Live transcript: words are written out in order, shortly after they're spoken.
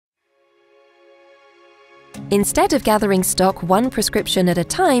Instead of gathering stock one prescription at a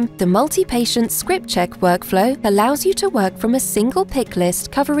time, the multi-patient ScriptCheck workflow allows you to work from a single pick list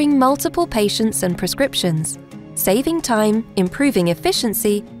covering multiple patients and prescriptions, saving time, improving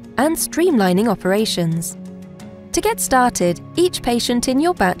efficiency, and streamlining operations. To get started, each patient in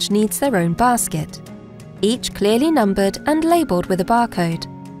your batch needs their own basket, each clearly numbered and labeled with a barcode.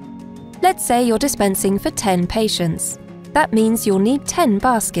 Let's say you're dispensing for 10 patients. That means you'll need 10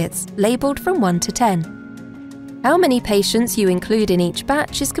 baskets, labeled from 1 to 10. How many patients you include in each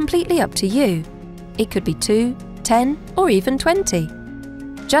batch is completely up to you. It could be 2, 10, or even 20.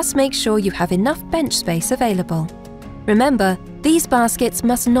 Just make sure you have enough bench space available. Remember, these baskets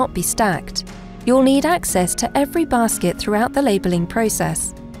must not be stacked. You'll need access to every basket throughout the labeling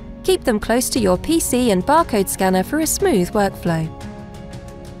process. Keep them close to your PC and barcode scanner for a smooth workflow.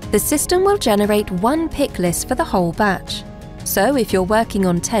 The system will generate one pick list for the whole batch. So if you're working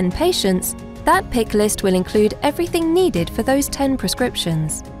on 10 patients, that pick list will include everything needed for those 10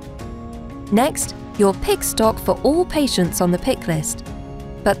 prescriptions. Next, you'll pick stock for all patients on the pick list,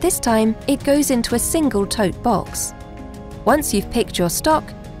 but this time it goes into a single tote box. Once you've picked your stock,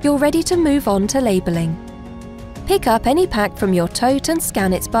 you're ready to move on to labeling. Pick up any pack from your tote and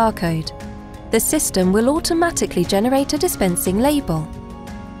scan its barcode. The system will automatically generate a dispensing label.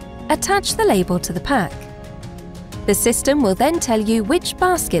 Attach the label to the pack. The system will then tell you which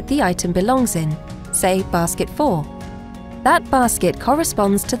basket the item belongs in, say basket 4. That basket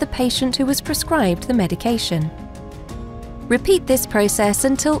corresponds to the patient who was prescribed the medication. Repeat this process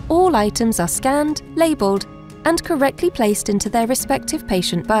until all items are scanned, labeled, and correctly placed into their respective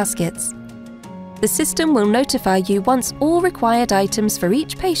patient baskets. The system will notify you once all required items for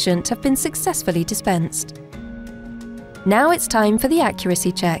each patient have been successfully dispensed. Now it's time for the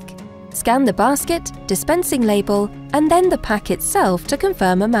accuracy check. Scan the basket, dispensing label, and then the pack itself to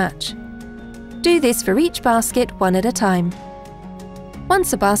confirm a match. Do this for each basket one at a time.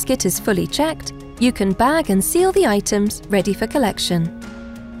 Once a basket is fully checked, you can bag and seal the items ready for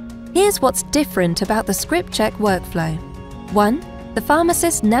collection. Here's what's different about the ScriptCheck workflow. 1. The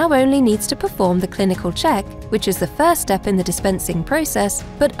pharmacist now only needs to perform the clinical check, which is the first step in the dispensing process,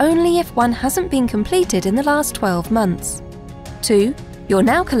 but only if one hasn't been completed in the last 12 months. 2. You're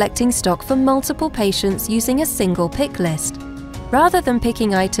now collecting stock for multiple patients using a single pick list, rather than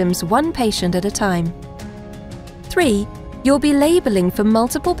picking items one patient at a time. 3. You'll be labeling for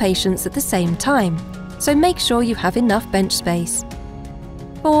multiple patients at the same time, so make sure you have enough bench space.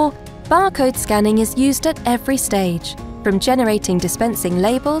 4. Barcode scanning is used at every stage, from generating dispensing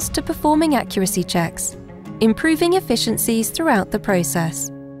labels to performing accuracy checks, improving efficiencies throughout the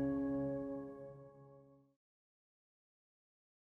process.